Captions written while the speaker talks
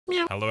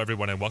Hello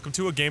everyone and welcome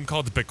to a game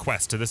called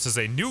Bequest. This is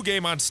a new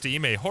game on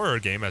Steam, a horror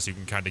game as you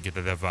can kind of get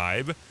the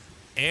vibe.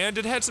 And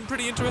it had some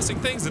pretty interesting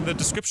things in the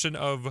description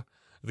of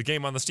the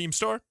game on the Steam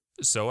store,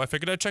 so I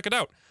figured I'd check it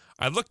out.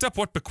 I looked up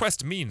what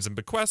Bequest means, and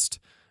Bequest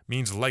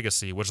means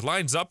legacy, which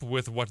lines up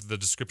with what the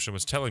description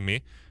was telling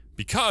me,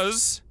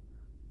 because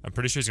I'm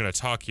pretty sure he's gonna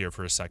talk here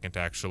for a second,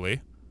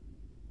 actually.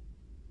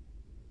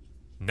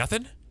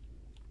 Nothing?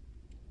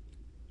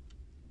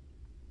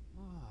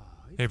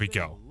 Here we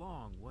go.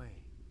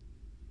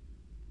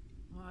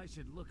 I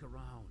should look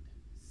around,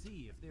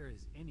 see if there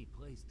is any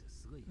place to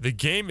sleep. The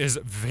game is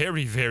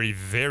very, very,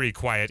 very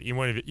quiet,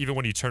 even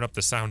when you turn up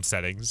the sound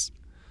settings.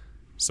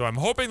 So I'm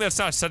hoping that's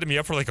not setting me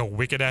up for like a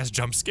wicked-ass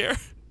jump scare.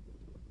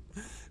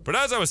 But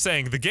as I was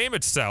saying, the game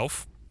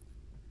itself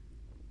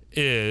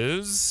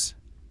is...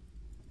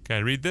 Can I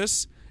read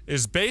this?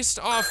 Is based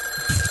off...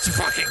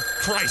 Fucking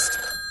Christ!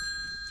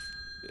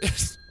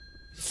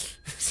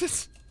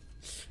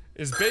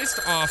 Is based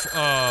off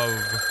of...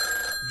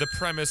 the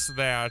premise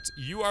that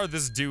you are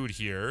this dude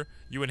here,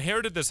 you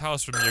inherited this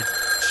house from your—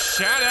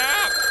 Shut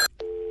up!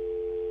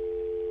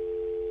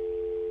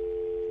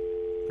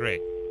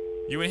 Great.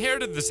 You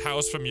inherited this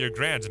house from your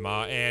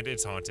grandma, and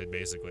it's haunted,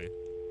 basically.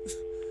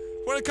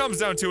 When it comes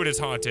down to it, it's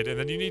haunted, and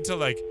then you need to,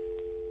 like,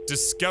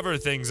 discover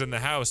things in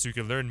the house so you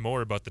can learn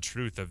more about the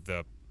truth of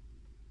the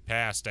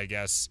past, I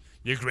guess.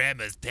 Your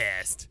grandma's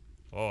past.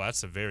 Oh,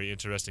 that's a very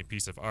interesting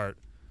piece of art.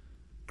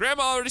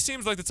 Grandma already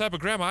seems like the type of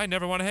grandma I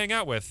never want to hang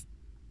out with.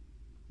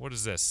 What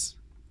is this?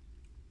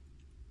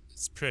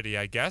 It's pretty,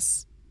 I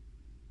guess.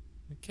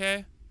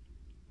 Okay.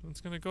 It's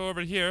gonna go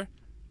over here.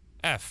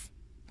 F.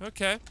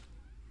 Okay.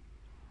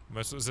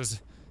 Is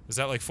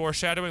that like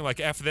foreshadowing? Like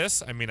F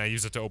this? I mean, I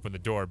use it to open the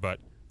door, but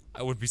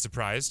I wouldn't be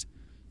surprised.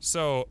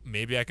 So,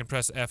 maybe I can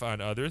press F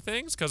on other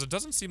things? Because it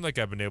doesn't seem like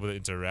I've been able to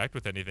interact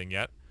with anything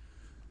yet.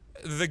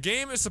 The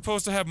game is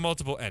supposed to have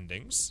multiple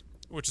endings,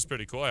 which is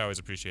pretty cool. I always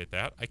appreciate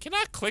that. I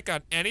cannot click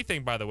on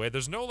anything, by the way.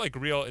 There's no, like,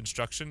 real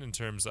instruction in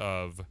terms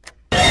of...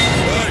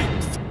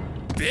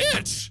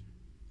 Bitch!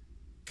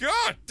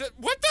 God,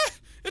 what the?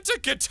 It's a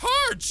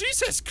guitar!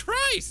 Jesus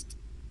Christ!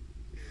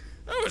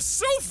 That was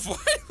so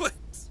violent!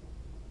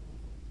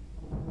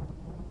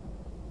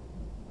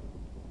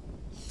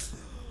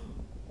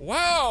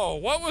 Wow,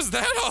 what was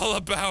that all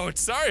about?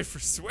 Sorry for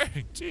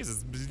swearing.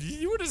 Jesus,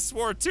 you would have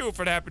swore too if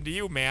it happened to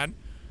you, man.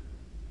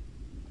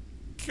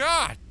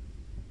 God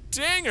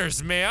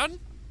dangers, man.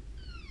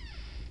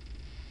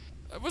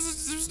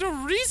 There's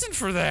no reason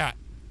for that.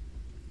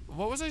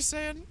 What was I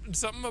saying?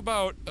 Something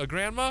about a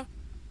grandma?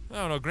 I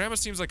don't know, grandma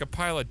seems like a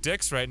pile of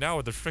dicks right now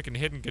with the frickin'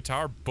 hidden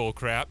guitar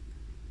bullcrap.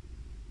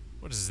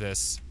 What is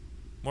this?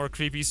 More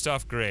creepy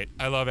stuff? Great.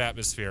 I love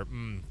atmosphere.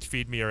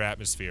 Feed me your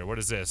atmosphere. What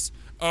is this?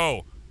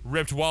 Oh,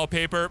 ripped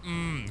wallpaper?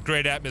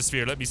 Great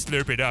atmosphere. Let me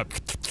slurp it up.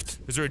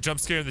 Is there a jump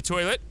scare in the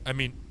toilet? I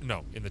mean,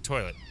 no, in the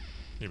toilet.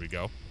 Here we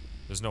go.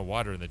 There's no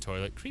water in the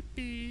toilet.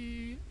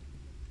 Creepy.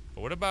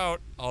 But what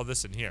about all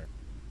this in here?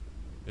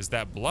 Is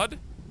that blood?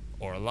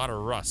 Or a lot of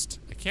rust.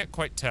 I can't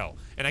quite tell.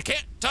 And I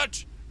can't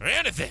touch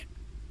anything!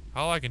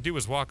 All I can do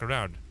is walk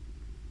around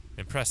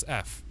and press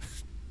F.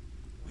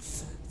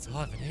 That's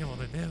all I've been able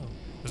to do.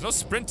 There's no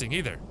sprinting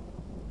either.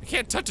 I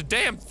can't touch a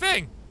damn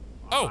thing!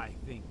 Oh! I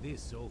think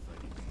this sofa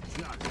is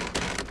just...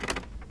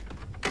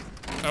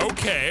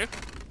 Okay.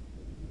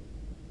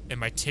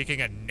 Am I taking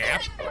a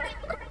nap?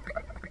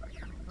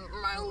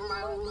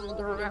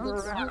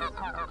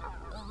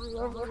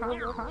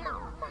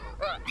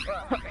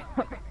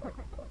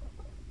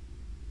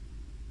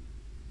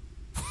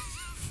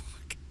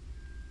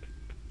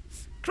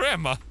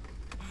 Grandma,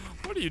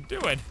 what are you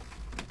doing?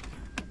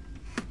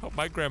 Hope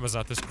my grandma's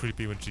not this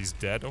creepy when she's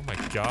dead. Oh my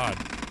god.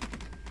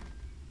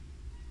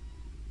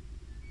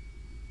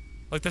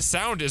 Like, the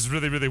sound is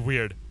really, really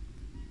weird.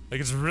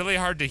 Like, it's really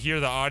hard to hear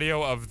the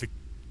audio of the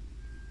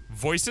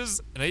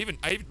voices, and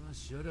I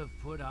should have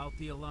put out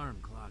the alarm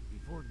clock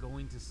before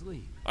going to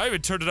sleep. I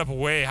even turned it up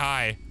way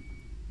high,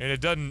 and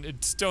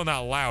it's still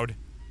not loud.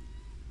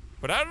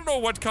 But I don't know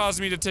what caused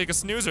me to take a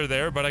snoozer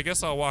there, but I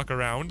guess I'll walk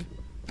around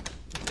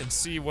and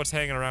see what's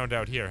hanging around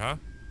out here, huh?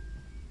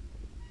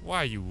 Why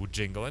are you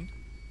jingling?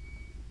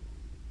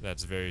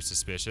 That's very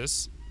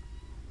suspicious.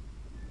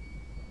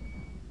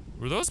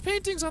 Were those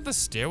paintings on the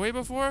stairway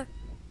before?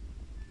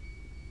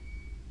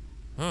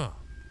 Huh.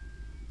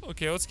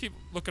 Okay, let's keep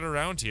looking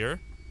around here.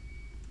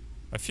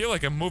 I feel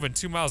like I'm moving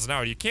 2 miles an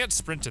hour. You can't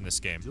sprint in this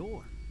game.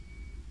 Door.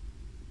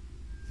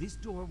 This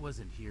door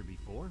wasn't here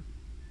before.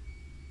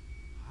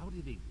 How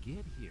did it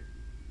get here?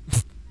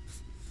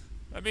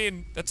 I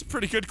mean, that's a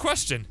pretty good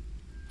question.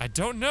 I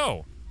don't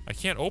know. I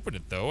can't open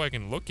it though. I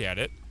can look at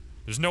it.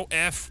 There's no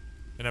F,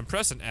 and I'm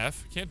pressing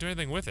F. Can't do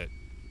anything with it.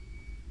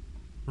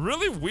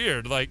 Really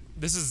weird. Like,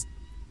 this is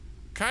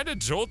kind of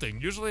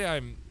jolting. Usually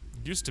I'm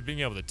used to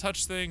being able to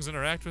touch things,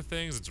 interact with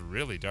things. It's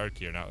really dark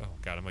here now. Oh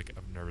god,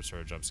 I'm nervous for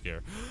a jump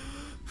scare.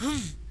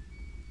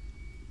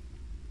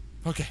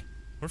 Okay,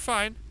 we're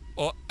fine.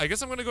 Well, I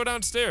guess I'm gonna go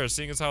downstairs,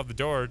 seeing as how the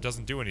door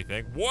doesn't do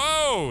anything.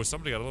 Whoa!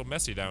 Somebody got a little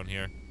messy down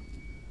here.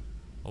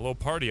 A little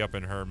party up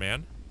in her,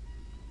 man.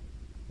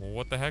 Well,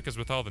 what the heck is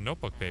with all the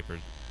notebook paper?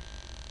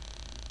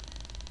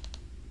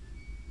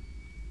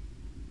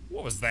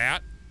 What was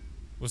that?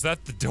 Was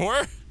that the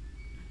door?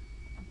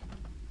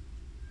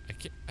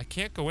 I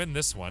can't go in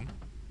this one.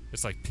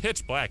 It's like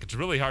pitch black. It's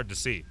really hard to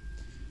see.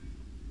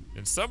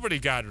 And somebody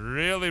got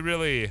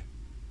really...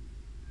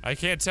 I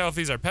can't tell if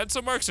these are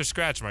pencil marks or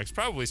scratch marks.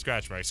 Probably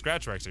scratch marks.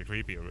 Scratch marks are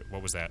creepier.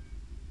 What was that?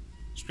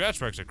 Scratch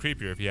marks are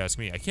creepier if you ask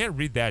me. I can't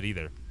read that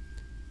either.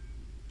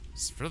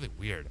 It's really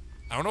weird.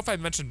 I don't know if I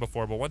mentioned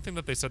before, but one thing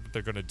that they said that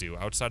they're gonna do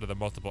outside of the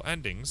multiple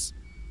endings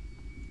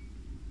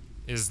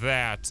is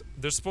that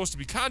there's supposed to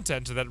be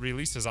content that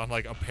releases on,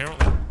 like,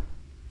 apparently...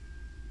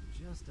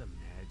 Just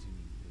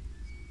imagining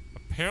things.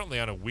 Apparently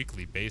on a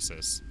weekly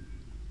basis.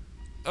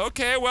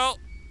 Okay, well,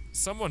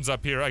 someone's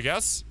up here, I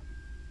guess.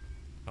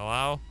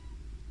 Hello?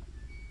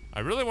 I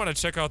really want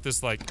to check out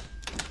this, like,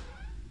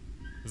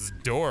 this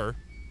door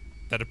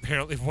that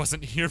apparently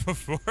wasn't here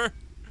before.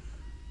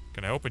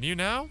 Can I open you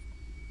now?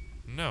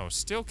 No,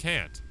 still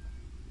can't.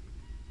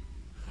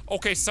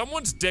 Okay,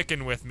 someone's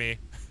dicking with me.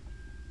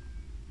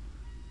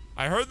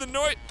 I heard the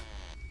noise.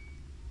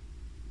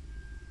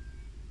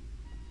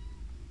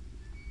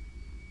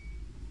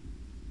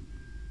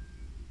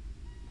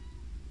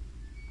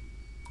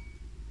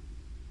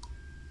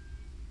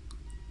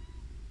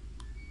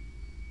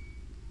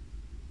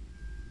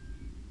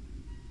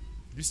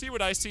 You see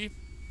what I see?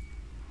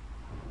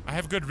 I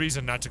have good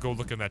reason not to go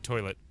look in that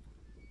toilet.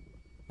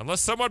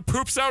 Unless someone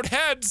poops out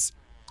heads!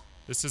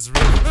 This is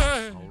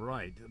really... All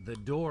right, the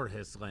door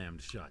has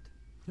slammed shut.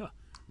 Huh,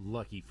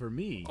 lucky for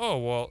me. Oh,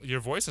 well, your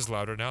voice is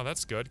louder now.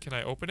 That's good. Can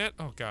I open it?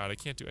 Oh, God, I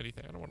can't do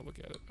anything. I don't want to look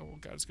at it. Oh,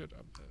 God, it's good.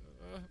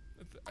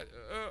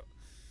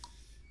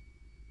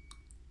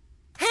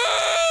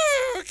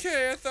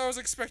 Okay, I thought I was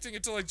expecting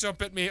it to, like,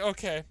 jump at me.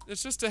 Okay,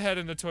 it's just a head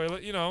in the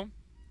toilet, you know.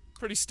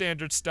 Pretty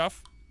standard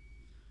stuff.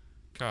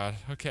 God,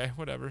 okay,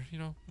 whatever, you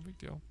know, no big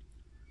deal.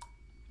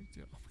 Big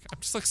deal. Oh my God, I'm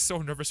just like so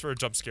nervous for a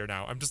jump scare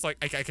now. I'm just like,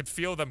 I can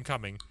feel them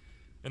coming.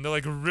 And they're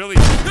like really...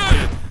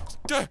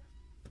 The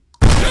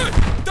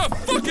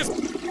fuck is...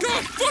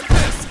 God, fuck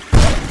this!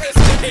 Fuck this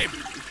game!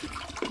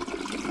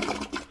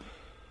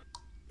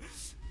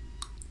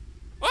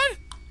 What?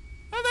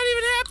 How'd that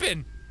even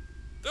happen?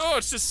 Oh,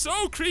 it's just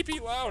so creepy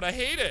loud. I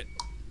hate it.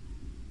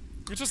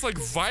 It's just like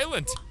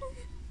violent.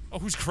 Oh,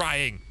 who's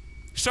crying?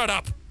 Shut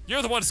up.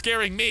 You're the one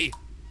scaring me.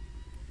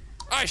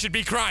 I should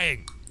be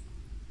crying.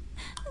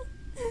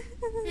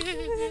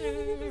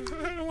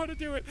 I don't want to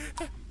do it.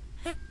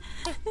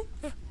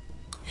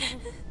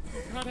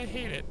 God, I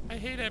hate it. I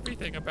hate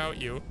everything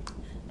about you.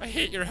 I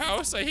hate your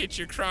house. I hate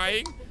your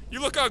crying.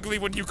 You look ugly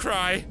when you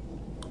cry.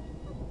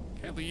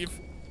 Can I leave?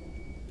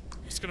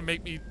 Just gonna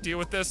make me deal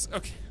with this?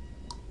 Okay.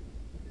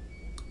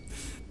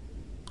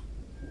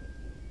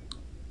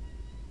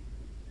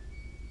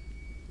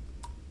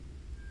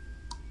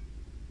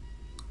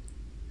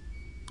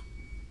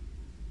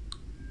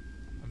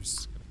 I'm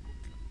just gonna...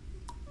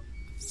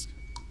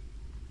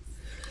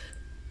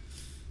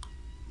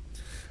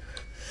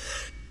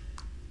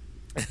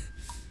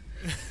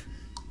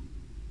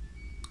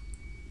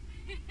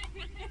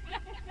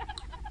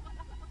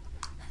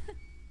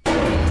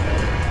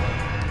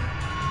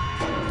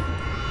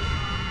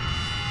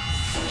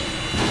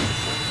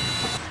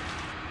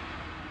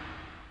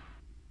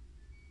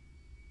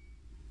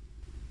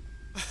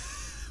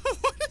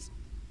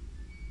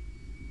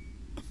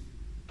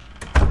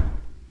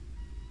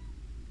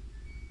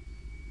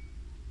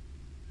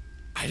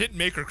 I didn't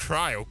make her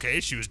cry, okay?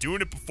 She was doing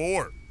it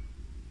before.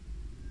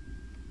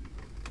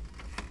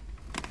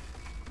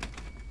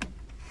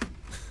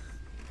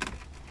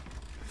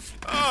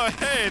 Oh,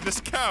 hey,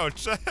 this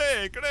couch.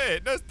 Hey,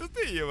 great. Nice to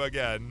see you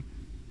again.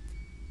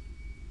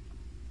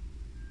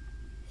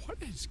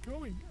 What is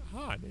going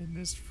on in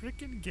this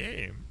freaking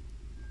game?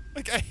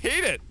 Like, I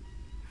hate it.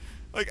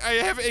 Like, I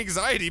have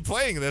anxiety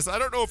playing this. I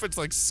don't know if it's,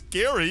 like,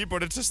 scary,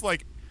 but it's just,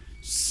 like,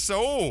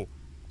 so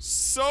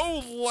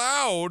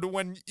loud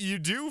when you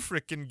do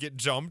frickin' get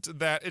jumped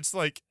that it's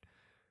like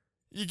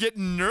you get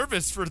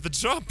nervous for the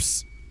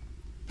jumps.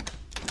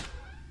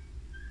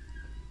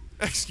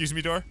 Excuse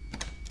me, door.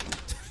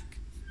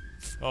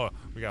 Oh,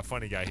 we got a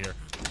funny guy here.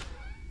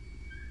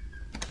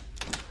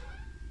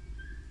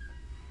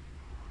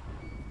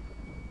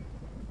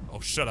 Oh,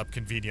 shut up,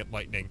 convenient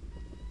lightning.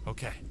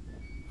 Okay.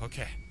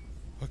 Okay.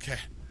 Okay.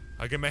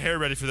 I'll get my hair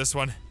ready for this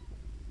one.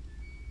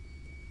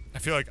 I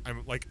feel like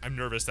I'm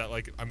nervous that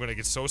like I'm gonna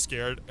get so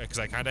scared because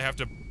I kind of have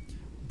to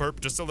burp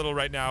just a little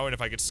right now, and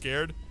if I get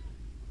scared,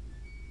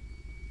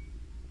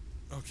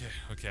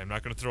 okay, I'm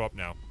not gonna throw up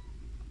now.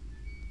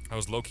 I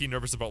was low-key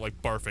nervous about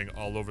like barfing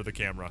all over the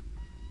camera.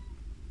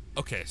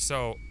 Okay,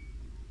 so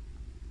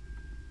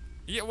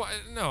yeah, well,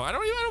 no, I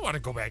don't want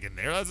to go back in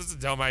there. That's a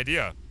dumb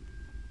idea.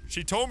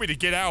 She told me to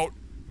get out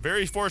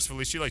very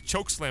forcefully. She like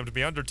choke slammed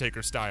me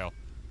Undertaker style.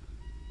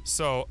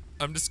 So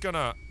I'm just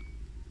gonna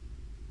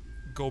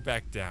go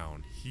back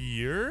down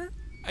here,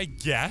 I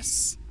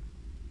guess.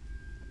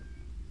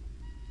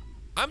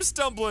 I'm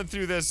stumbling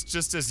through this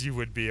just as you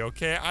would be,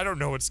 okay? I don't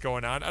know what's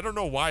going on. I don't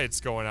know why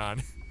it's going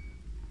on.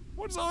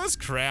 What is all this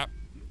crap?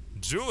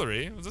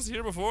 Jewelry? Was this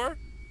here before?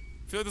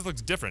 I feel like this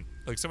looks different.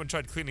 Like someone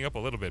tried cleaning up a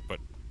little bit, but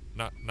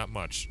not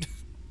much.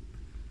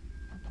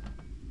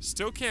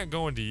 Still can't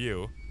go into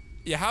you.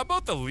 Yeah, how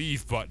about the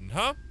leave button,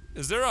 huh?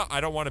 Is there a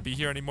I don't want to be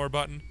here anymore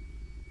button?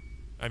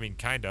 I mean,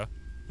 kinda.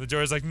 The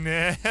door's like,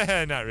 nah,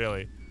 not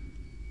really.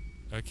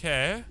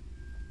 Okay.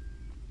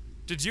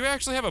 Did you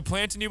actually have a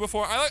plant in you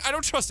before? I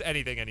don't trust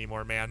anything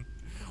anymore, man.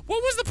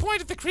 What was the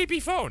point of the creepy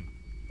phone?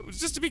 It was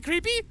just to be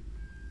creepy?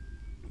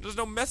 There's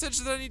no message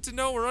that I need to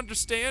know or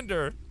understand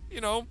or,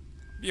 you know,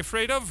 be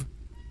afraid of?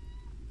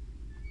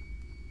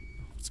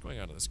 Oh, what's going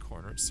on in this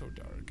corner? It's so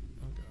dark.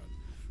 Oh, God.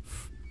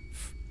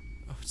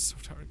 Oh, it's so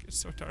dark. It's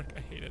so dark. I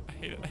hate it. I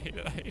hate it. I hate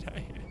it. I hate it. I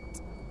hate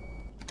it.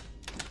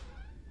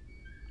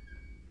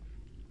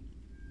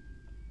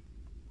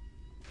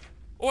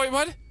 Oh, wait,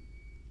 what?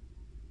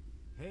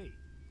 Hey,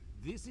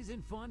 this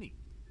isn't funny.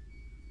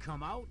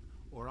 Come out,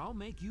 or I'll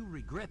make you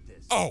regret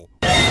this. Oh!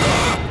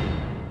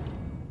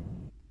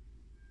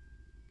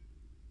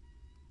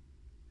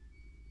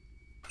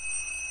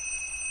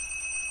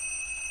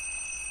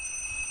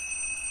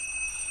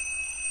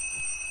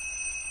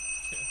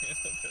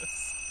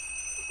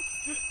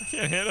 I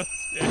can't handle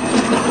this.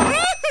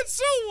 Ah, it's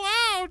so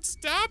loud!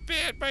 Stop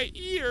it! My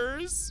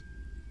ears!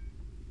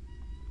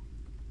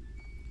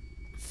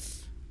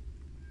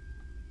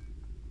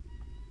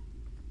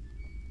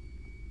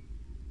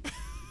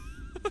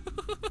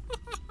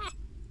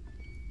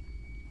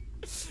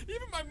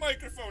 Even my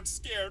microphone's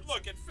scared.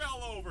 Look, it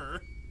fell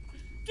over.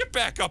 Get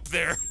back up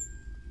there.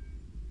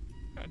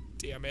 God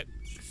damn it.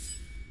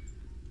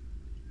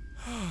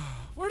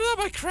 Where did all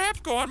my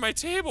crap go on my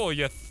table,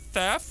 you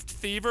theft,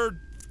 thiever,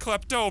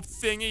 klepto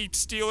thingy,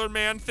 stealer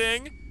man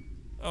thing?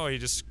 Oh, you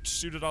just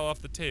shoot it all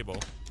off the table.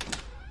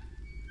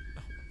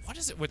 What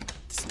is it with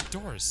this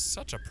door? Is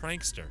such a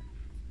prankster.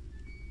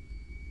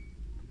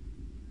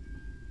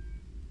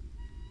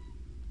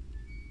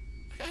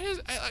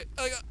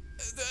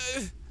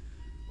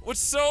 What's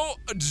so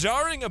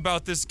jarring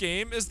about this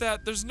game is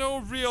that there's no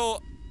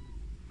real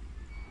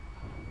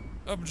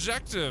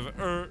objective,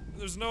 or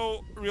there's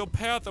no real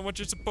path on what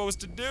you're supposed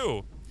to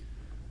do.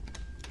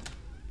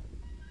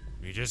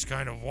 You just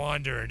kind of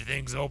wander and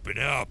things open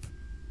up.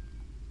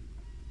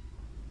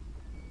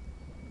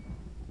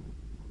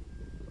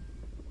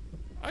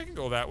 I can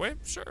go that way,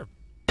 sure.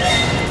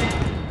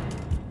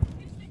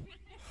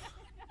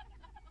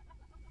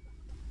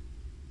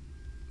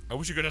 I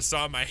wish you could have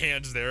saw my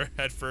hands there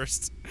at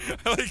first.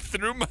 I like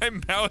threw my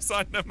mouse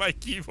onto my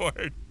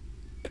keyboard.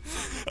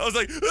 I was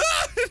like,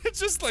 ah! It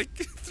just like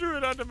threw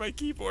it onto my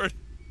keyboard.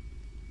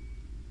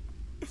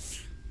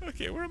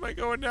 Okay, where am I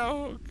going now?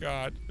 Oh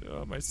God,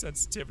 oh, my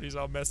sensitivity's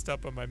all messed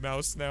up on my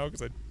mouse now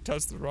because I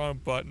touched the wrong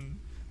button.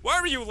 Why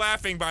were you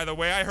laughing, by the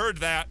way? I heard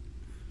that.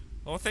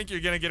 I don't think you're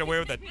gonna get away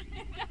with it.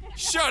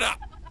 Shut up!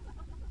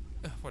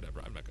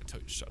 Whatever, I'm not gonna tell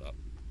you to shut up.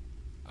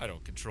 I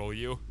don't control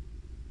you.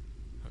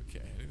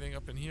 Okay, anything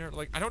up in here?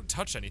 Like, I don't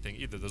touch anything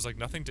either. There's like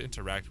nothing to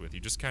interact with. You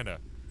just kinda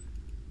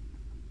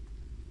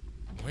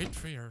wait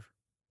for your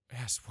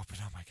ass whooping.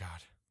 Oh my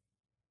God.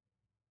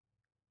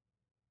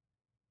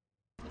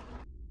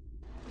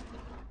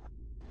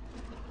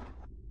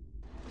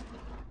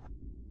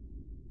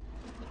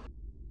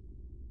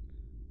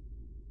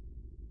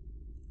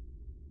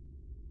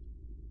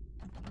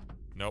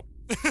 Nope.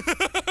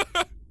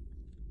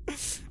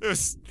 It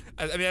was,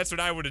 I mean, that's what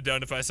I would have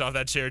done if I saw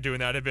that chair doing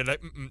that. I'd been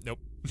like, nope.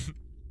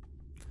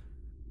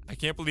 I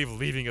can't believe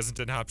leaving isn't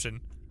an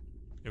option.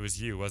 It was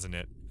you, wasn't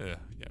it? Ugh,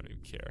 I don't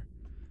even care.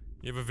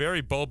 You have a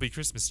very bulby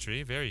Christmas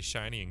tree, very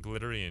shiny and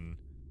glittery and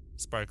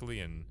sparkly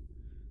and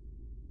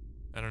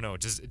I don't know,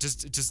 just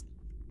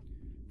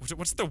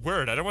what's the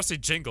word? I don't want to say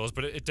jingles,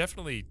 but it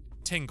definitely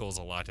tingles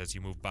a lot as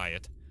you move by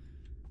it.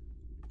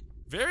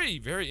 Very,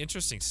 very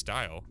interesting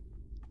style.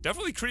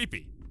 Definitely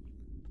creepy.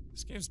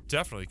 This game's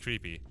definitely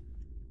creepy.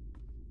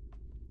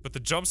 But the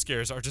jump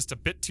scares are just a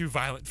bit too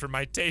violent for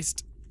my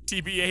taste.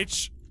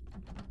 TBH.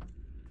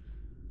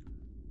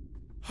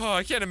 Oh,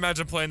 I can't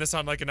imagine playing this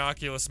on like an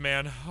Oculus,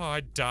 man. Oh,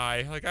 I'd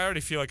die. Like, I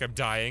already feel like I'm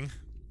dying.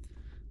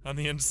 On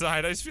the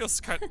inside, I just feel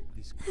kind of...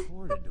 This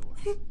corridor.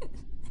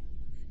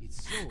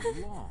 It's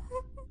so long.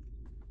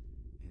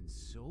 And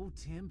so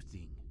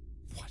tempting.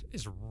 What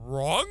is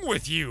wrong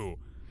with you?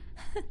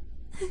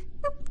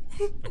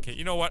 Okay,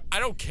 you know what? I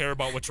don't care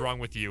about what's wrong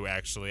with you,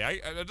 actually. I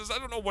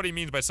don't know what he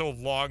means by so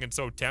long and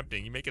so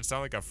tempting. You make it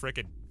sound like a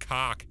frickin'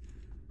 cock.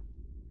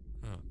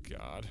 Oh,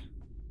 God.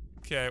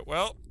 Okay,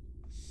 well...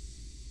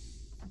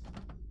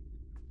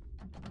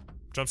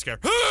 Jump scare.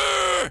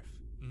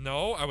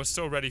 No, I was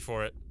so ready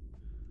for it.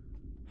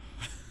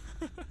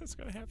 It's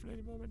gonna happen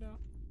any moment now.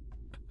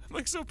 I'm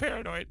like so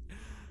paranoid.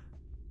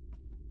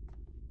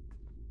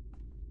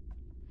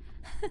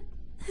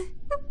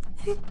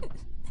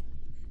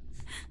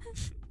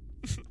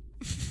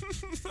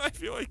 I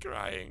feel like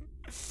crying.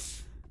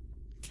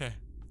 Okay.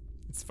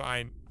 It's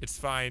fine. It's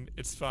fine.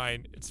 It's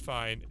fine. It's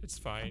fine. It's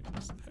fine.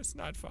 It's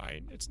not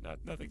fine. It's not.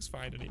 Nothing's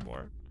fine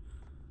anymore.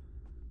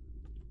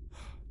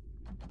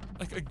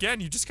 Like, again,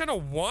 you just kind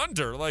of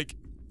wander. Like,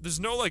 there's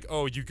no like,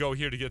 oh, you go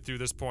here to get through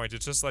this point.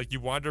 It's just like you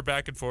wander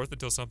back and forth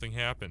until something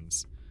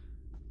happens.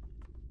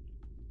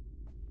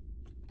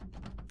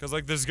 Cause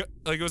like there's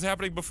like it was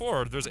happening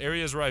before. There's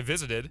areas where I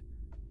visited,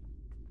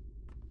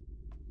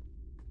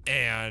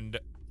 and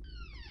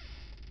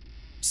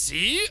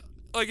see,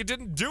 like it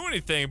didn't do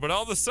anything, but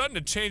all of a sudden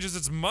it changes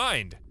its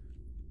mind.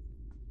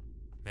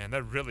 Man,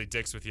 that really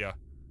dicks with you.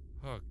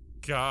 Oh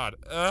God.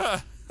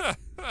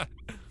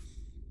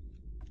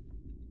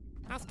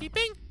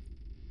 Housekeeping?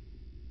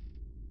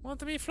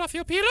 Want me fluff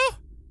your pillow?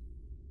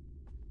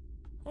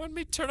 Want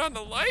me turn on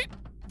the light?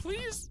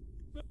 Please?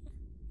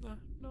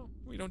 No,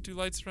 we don't do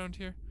lights around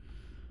here.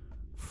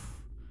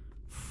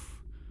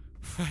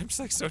 I'm just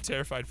like so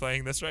terrified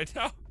playing this right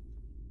now.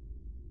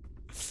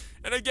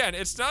 And again,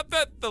 it's not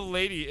that the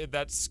lady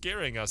that's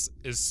scaring us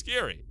is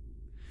scary.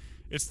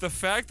 It's the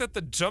fact that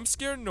the jump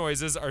scare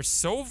noises are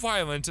so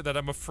violent that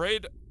I'm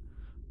afraid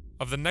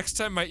of the next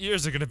time my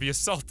ears are gonna be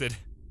assaulted.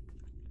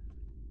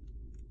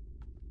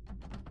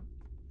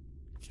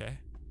 Okay.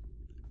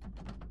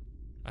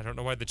 I don't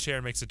know why the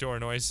chair makes a door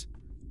noise.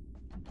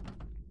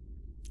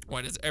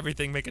 Why does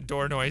everything make a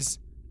door noise?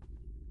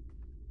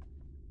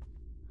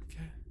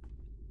 Okay.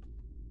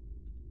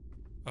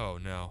 Oh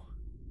no.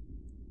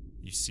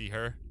 You see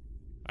her?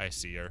 I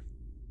see her.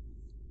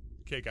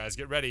 Okay guys,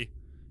 get ready.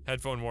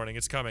 Headphone warning,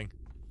 it's coming.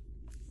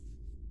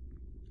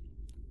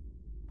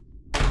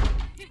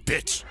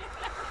 Bitch!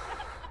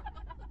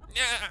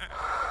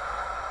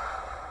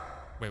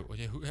 Wait,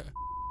 who?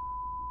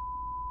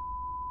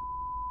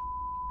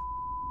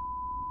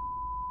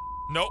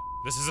 Nope,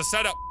 this is a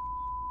setup.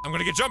 I'm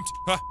gonna get jumped.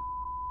 Huh.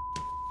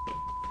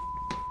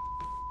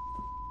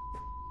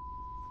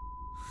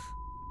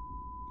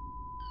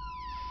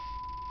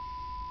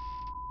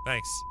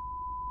 Thanks.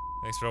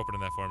 Thanks for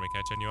opening that for me. Can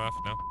I turn you off?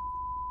 No?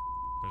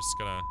 We're just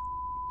gonna...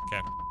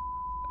 Okay.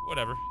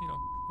 Whatever, you know,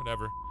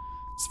 whatever.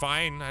 It's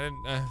fine, I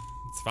didn't,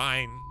 it's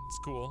fine. It's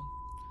cool.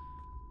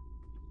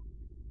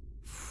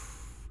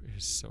 It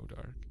is so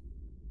dark.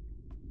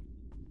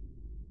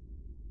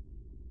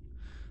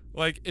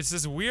 Like, it's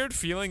this weird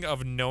feeling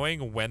of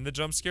knowing when the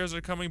jump scares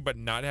are coming, but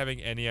not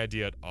having any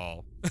idea at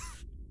all.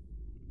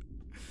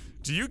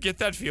 Do you get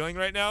that feeling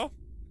right now?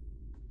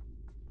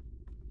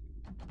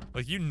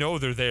 Like, you know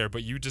they're there,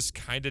 but you just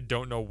kind of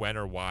don't know when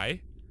or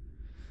why.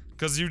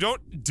 Because you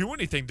don't do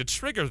anything to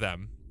trigger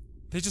them.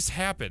 They just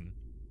happen.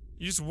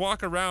 You just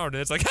walk around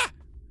and it's like, ha!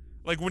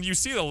 Like, when you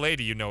see the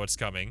lady, you know it's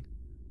coming.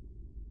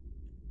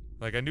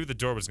 Like, I knew the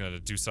door was gonna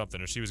do something,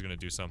 or she was gonna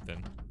do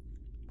something.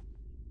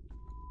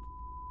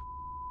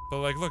 But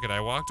like, look I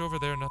walked over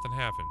there and nothing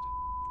happened.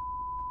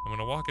 I'm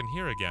gonna walk in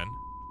here again.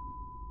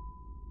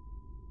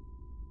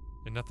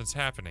 And nothing's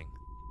happening.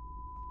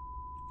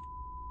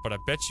 But I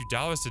bet you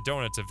dollars to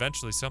donuts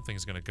eventually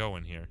something's gonna go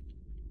in here.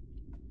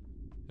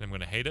 And I'm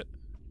gonna hate it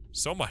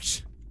so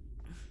much.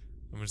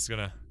 I'm just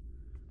gonna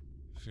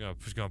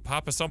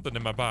pop a something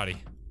in my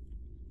body.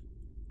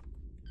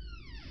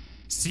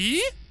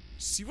 See?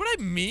 See what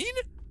I mean?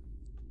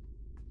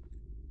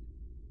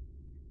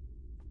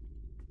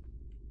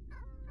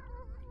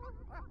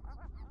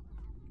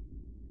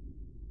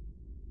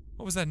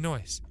 What was that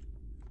noise?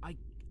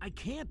 I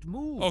can't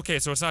move. Okay,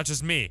 so it's not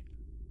just me.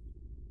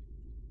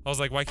 I was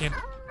like, why can't...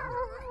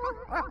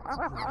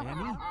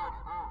 Granny?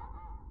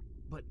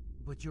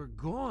 But you're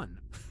gone,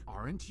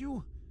 aren't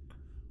you?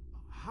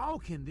 How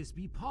can this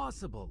be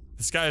possible?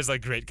 This guy is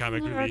like great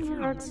comic relief.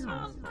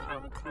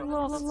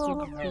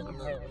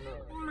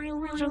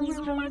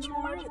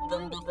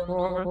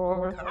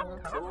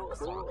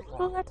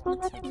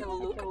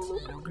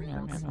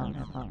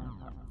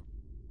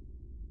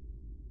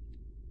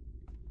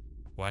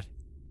 What?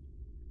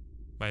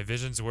 My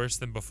vision's worse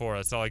than before.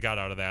 That's all I got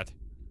out of that.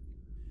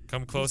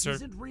 Come closer.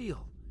 This isn't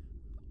real.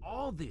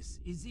 All this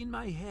is in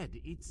my head.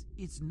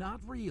 It's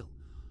not real.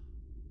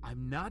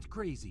 I'm not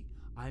crazy.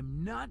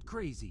 I'm not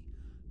crazy.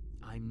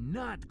 I'm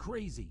not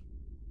crazy.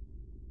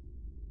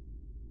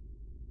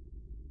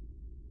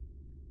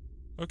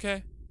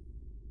 Okay.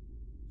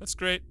 That's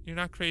great. You're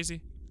not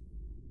crazy.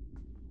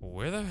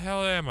 Where the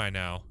hell am I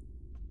now?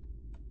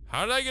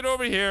 How did I get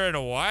over here,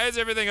 and why is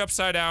everything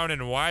upside down,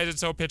 and why is it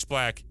so pitch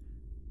black?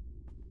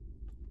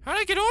 How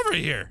did I get over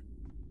here?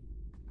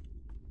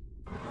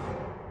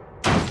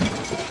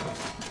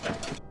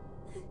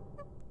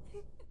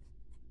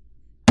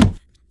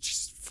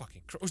 Jesus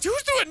fucking Christ.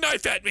 Who's throwing a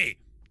knife at me?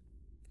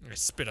 I'm gonna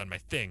spit on my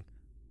thing.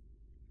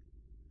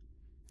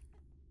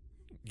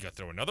 You gotta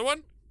throw another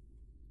one?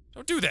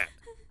 Don't do that.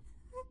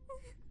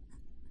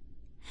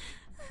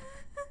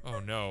 Oh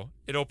no,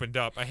 it opened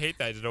up. I hate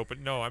that it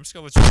opened. No, I'm just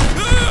gonna let you.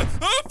 Ah!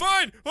 Oh,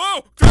 fine!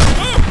 Oh!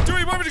 Oh! Do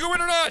you want me to go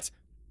in or not?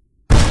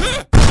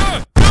 Ah!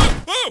 Ah!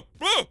 Ah! Oh!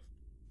 Oh!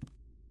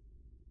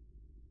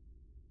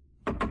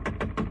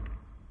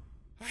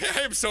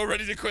 I am so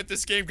ready to quit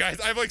this game, guys.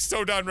 I'm like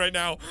so done right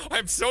now.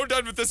 I'm so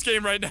done with this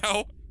game right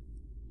now.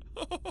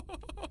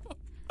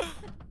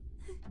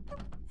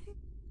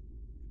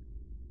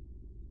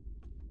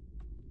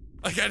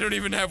 Like, I don't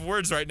even have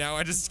words right now.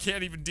 I just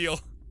can't even deal.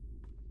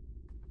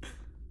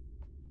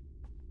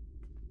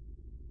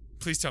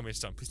 Please tell me it's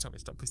done. Please tell me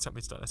it's done. Please tell me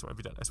it's done. I swear I'll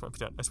be done. I swear I'll be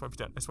done. I swear I'll be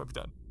done. I swear I'll be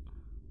done.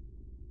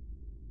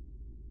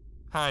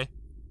 Hi.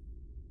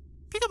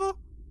 Peekaboo.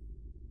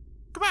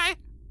 Goodbye.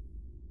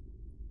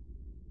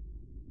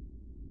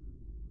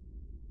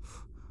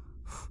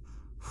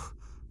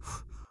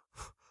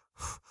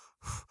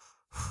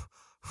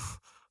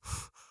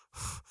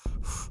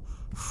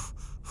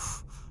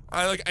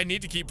 I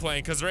need to keep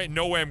playing because there ain't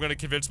no way I'm gonna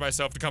convince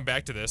myself to come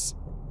back to this.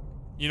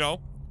 You know?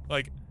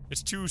 Like,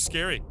 it's too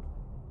scary.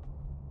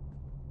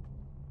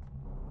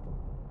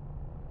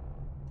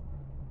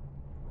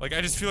 Like,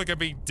 I just feel like I'm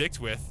being dicked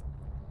with.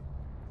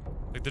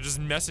 Like, they're just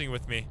messing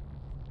with me.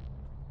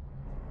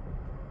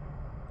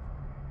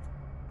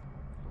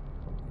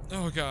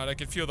 Oh god, I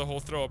can feel the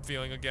whole throw up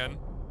feeling again.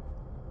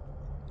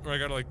 Or I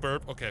gotta like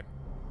burp. Okay.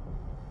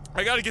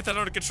 I gotta get that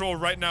under control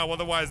right now,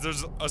 otherwise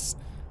there's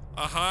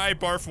a high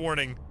barf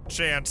warning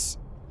chance.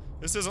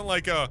 This isn't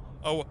like a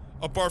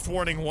barf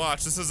warning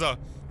watch. This is a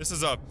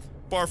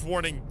barf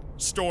warning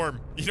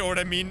storm. You know what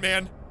I mean,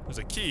 man? There's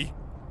a key.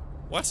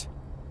 What?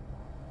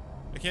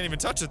 I can't even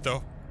touch it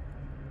though.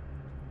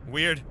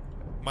 Weird.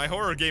 My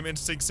horror game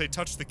instincts say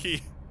touch the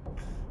key,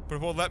 but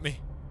it won't let me.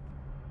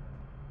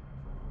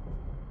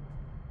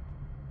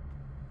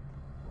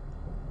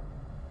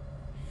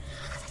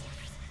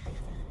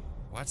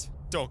 What?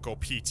 Don't go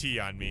PT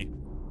on me.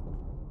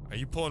 Are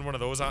you pulling one of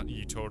those on?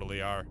 You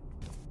totally are.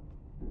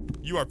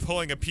 You are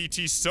pulling a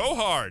PT so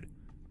hard!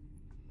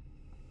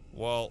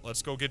 Well,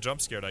 let's go get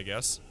jump scared, I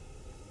guess.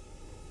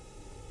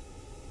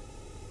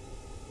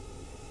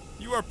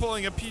 You are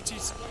pulling a PT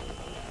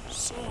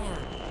so hard.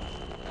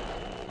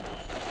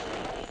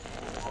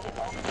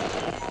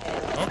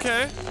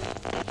 Okay.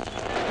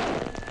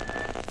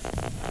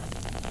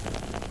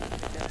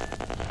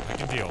 I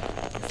can deal.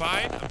 I'm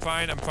fine, I'm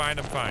fine, I'm fine,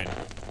 I'm fine.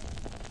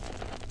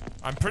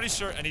 I'm pretty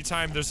sure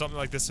anytime there's something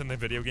like this in the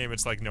video game,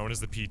 it's like known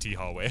as the PT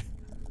hallway.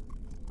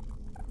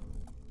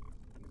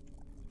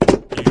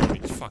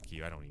 Fuck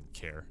you, I don't even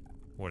care.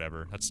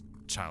 Whatever, that's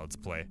child's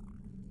play.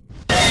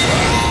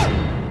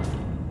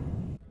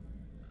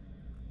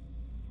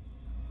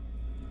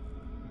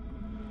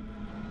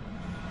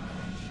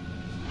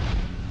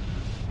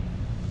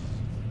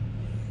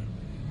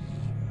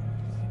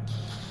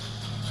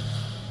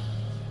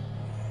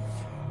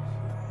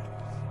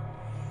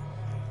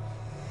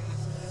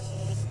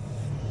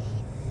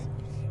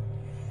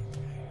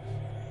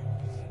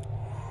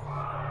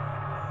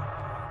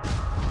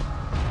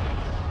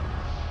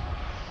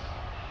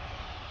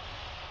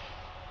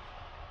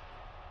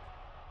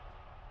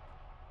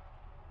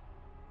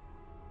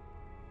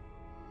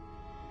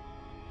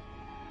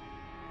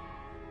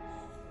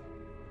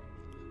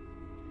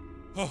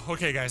 Oh,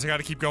 okay guys, I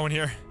gotta keep going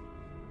here.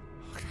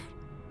 Oh god.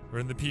 We're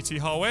in the PT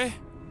hallway.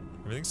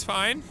 Everything's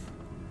fine.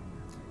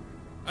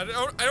 I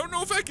don't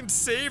know if I can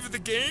save the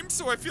game,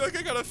 so I feel like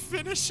I gotta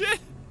finish it.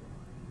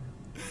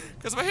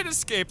 Because if I hit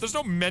escape, there's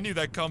no menu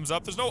that comes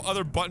up. There's no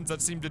other buttons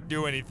that seem to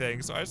do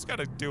anything, so I just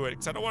gotta do it,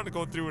 because I don't want to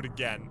go through it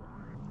again.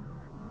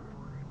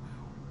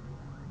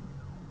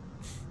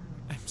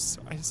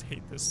 I just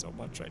hate this so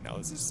much right now.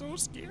 This is so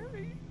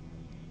scary.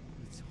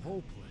 It's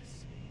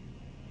hopeless.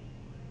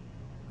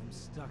 I'm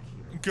stuck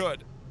here.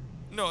 Good.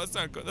 No, that's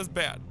not good. That's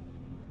bad.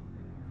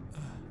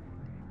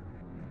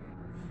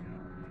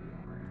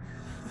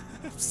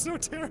 I'm so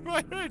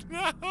terrified right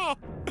now.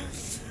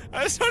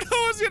 I just don't know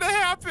what's gonna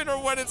happen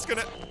or when it's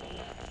gonna...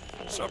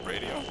 Shut up,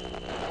 radio.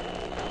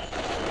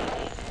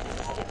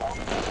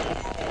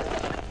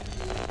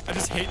 I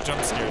just hate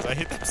jump scares. I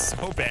hate them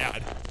so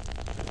bad.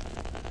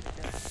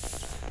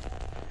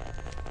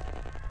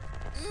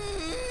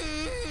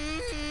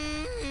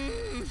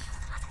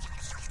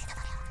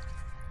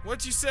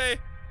 What'd you say?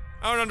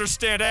 I don't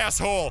understand,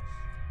 asshole.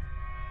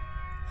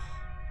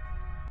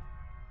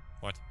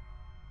 What?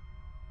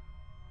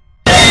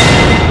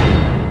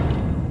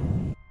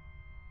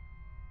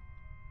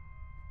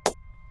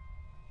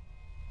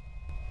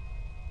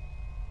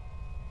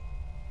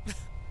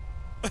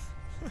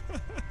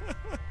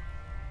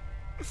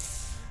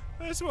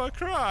 I just want to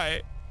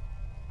cry.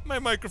 My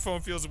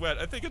microphone feels wet.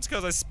 I think it's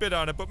because I spit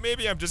on it, but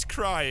maybe I'm just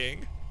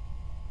crying.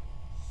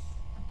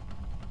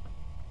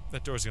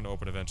 That door's gonna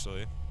open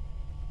eventually.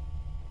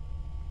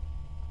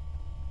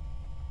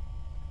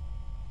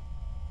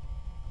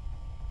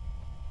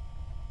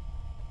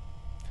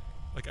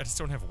 Like, I just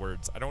don't have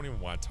words. I don't even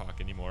want to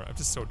talk anymore. I'm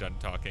just so done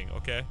talking,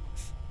 okay?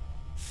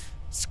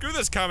 Screw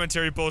this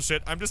commentary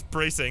bullshit. I'm just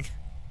bracing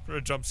for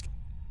a jump scare.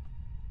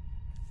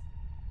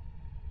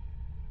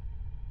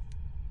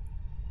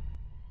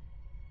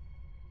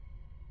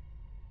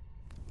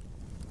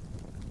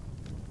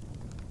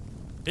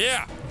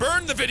 Yeah,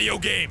 burn the video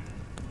game!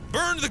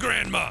 Burn the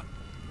grandma!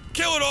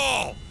 Kill it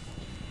all!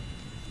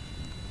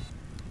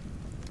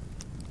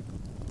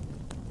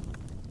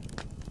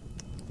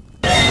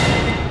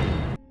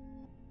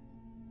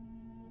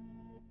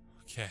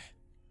 Okay.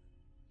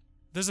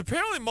 There's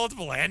apparently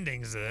multiple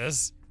endings to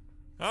this.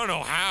 I don't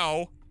know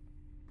how.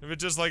 If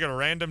it's just like a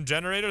random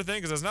generator thing,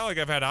 because it's not like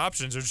I've had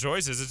options or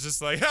choices. It's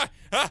just like,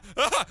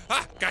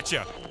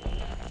 gotcha.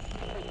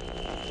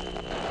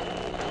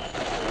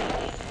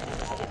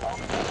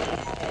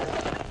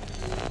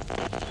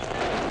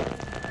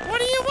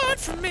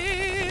 from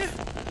me?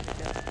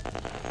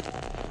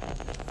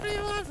 What do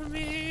you want from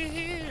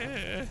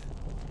me?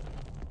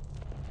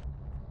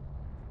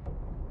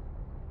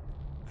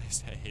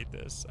 I hate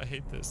this. I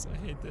hate this. I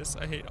hate this.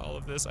 I hate all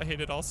of this. I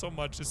hate it all so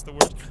much. It's the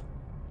worst.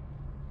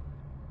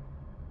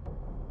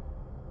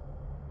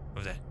 What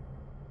was that?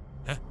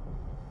 Huh?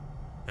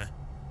 Huh?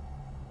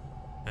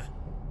 Huh?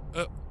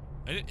 Oh.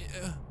 I didn't.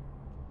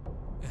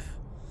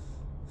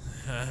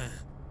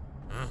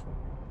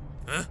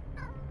 Huh?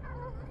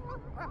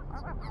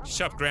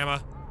 Shut up, Grandma.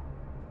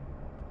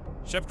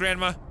 Shut up,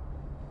 Grandma.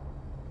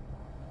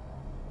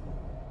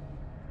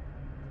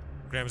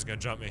 Grandma's gonna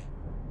jump me.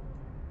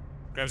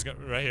 Grandma's gonna,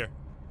 right here.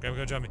 Grandma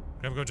gonna jump me.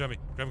 Grandma gonna jump me.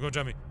 Grandma gonna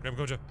jump me. Grandma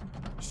gonna jump.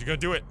 She's gonna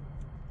do it.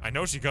 I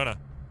know she's gonna.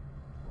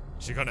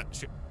 She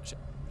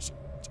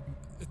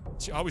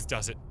always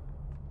does it.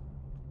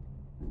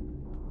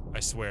 I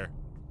swear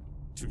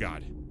to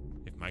God,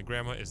 if my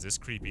grandma is this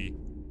creepy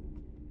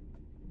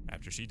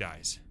after she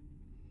dies,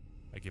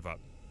 I give up.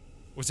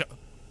 Was that?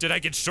 Did I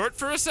get short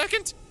for a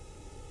second?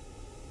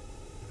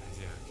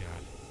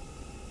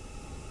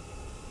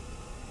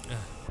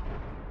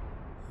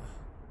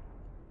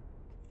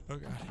 Oh, God. Oh,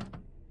 God.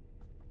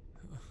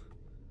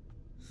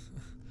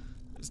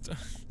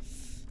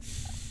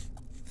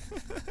 I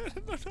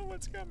don't know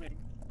what's coming.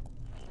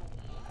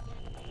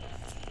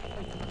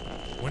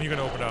 When are you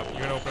gonna open up?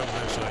 You're gonna open up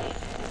eventually.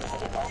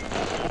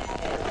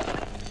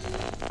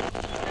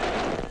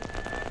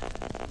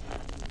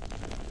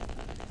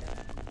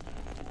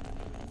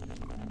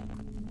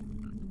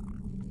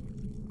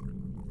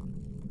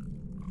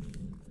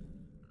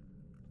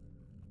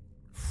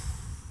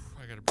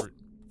 I gotta breathe.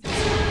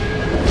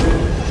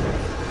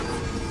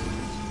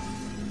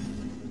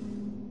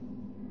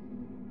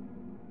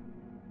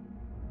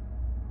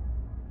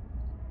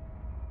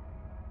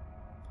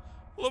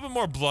 A little bit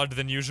more blood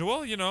than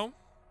usual, you know.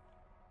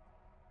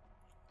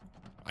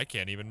 I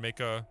can't even make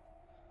a...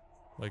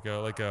 Like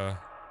a...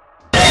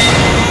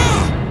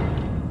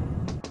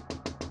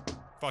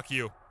 Fuck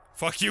you.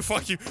 Fuck you,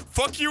 fuck you.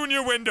 Fuck you and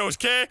your windows,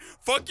 okay?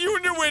 Fuck you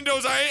and your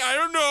windows, I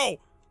don't know!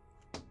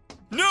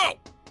 No!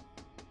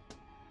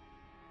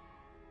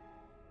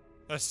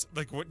 That's,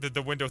 like,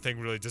 the window thing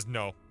really just,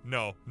 no.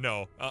 No.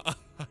 No.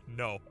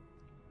 No.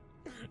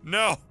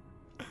 No!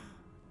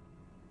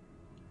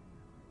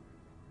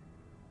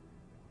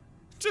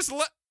 Just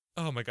let-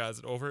 Oh my God, is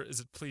it over? Is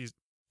it please?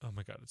 Oh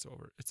my God, it's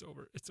over. It's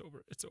over. It's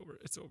over. It's over.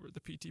 It's over. The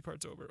PT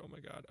part's over. Oh my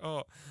God.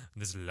 Oh,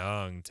 this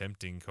long,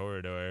 tempting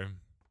corridor.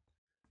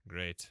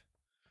 Great.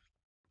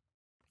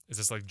 Is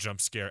this like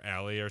jump scare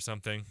alley or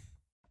something?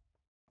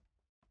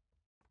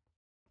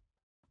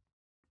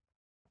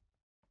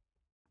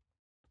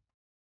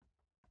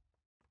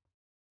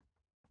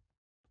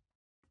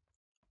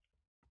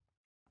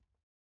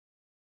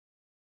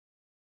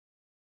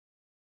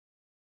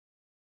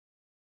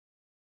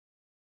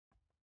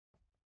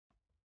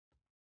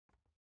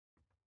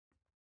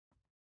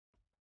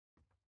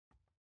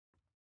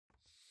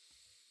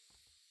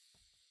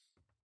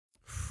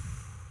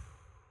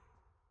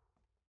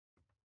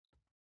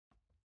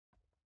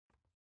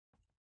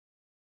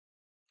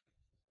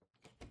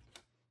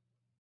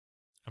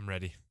 I'm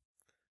ready.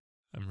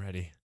 I'm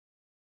ready.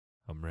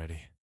 I'm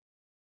ready.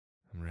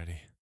 I'm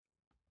ready.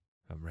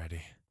 I'm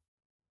ready.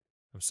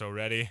 I'm so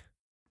ready.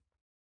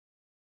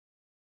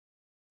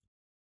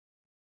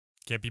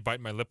 Can't be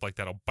biting my lip like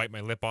that. I'll bite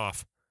my lip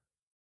off.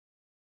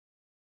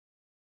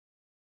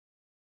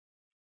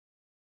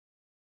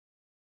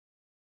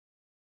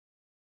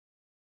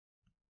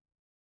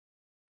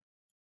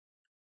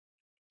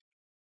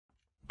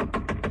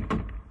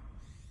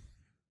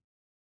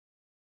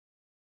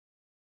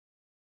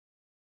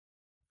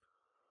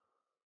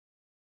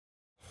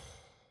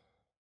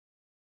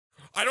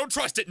 I don't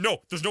trust it.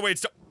 No, there's no way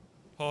it's done.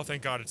 Oh,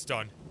 thank God it's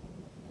done.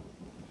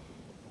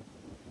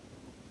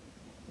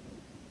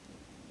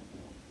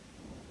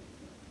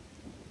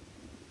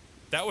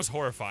 That was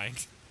horrifying.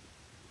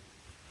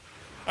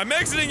 I'm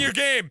exiting your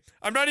game.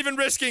 I'm not even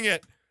risking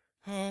it.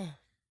 I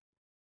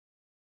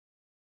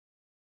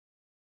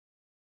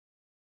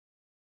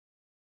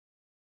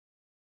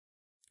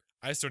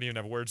just don't even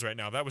have words right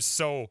now. That was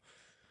so...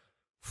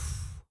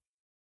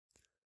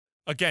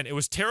 Again, it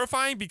was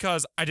terrifying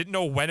because I didn't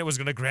know when it was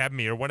going to grab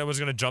me or when it was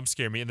going to jump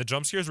scare me. And the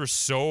jump scares were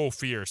so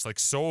fierce, like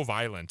so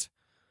violent.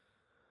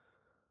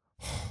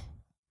 Oh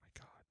my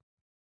God.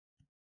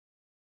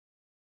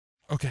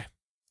 Okay.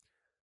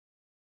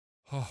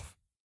 Oh.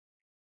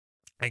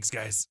 Thanks,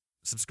 guys.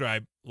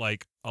 Subscribe,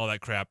 like, all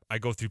that crap. I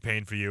go through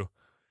pain for you.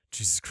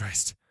 Jesus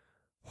Christ.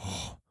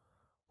 Oh.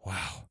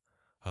 Wow.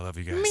 I love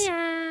you guys.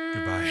 Meow.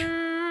 Goodbye.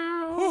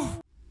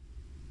 Whew.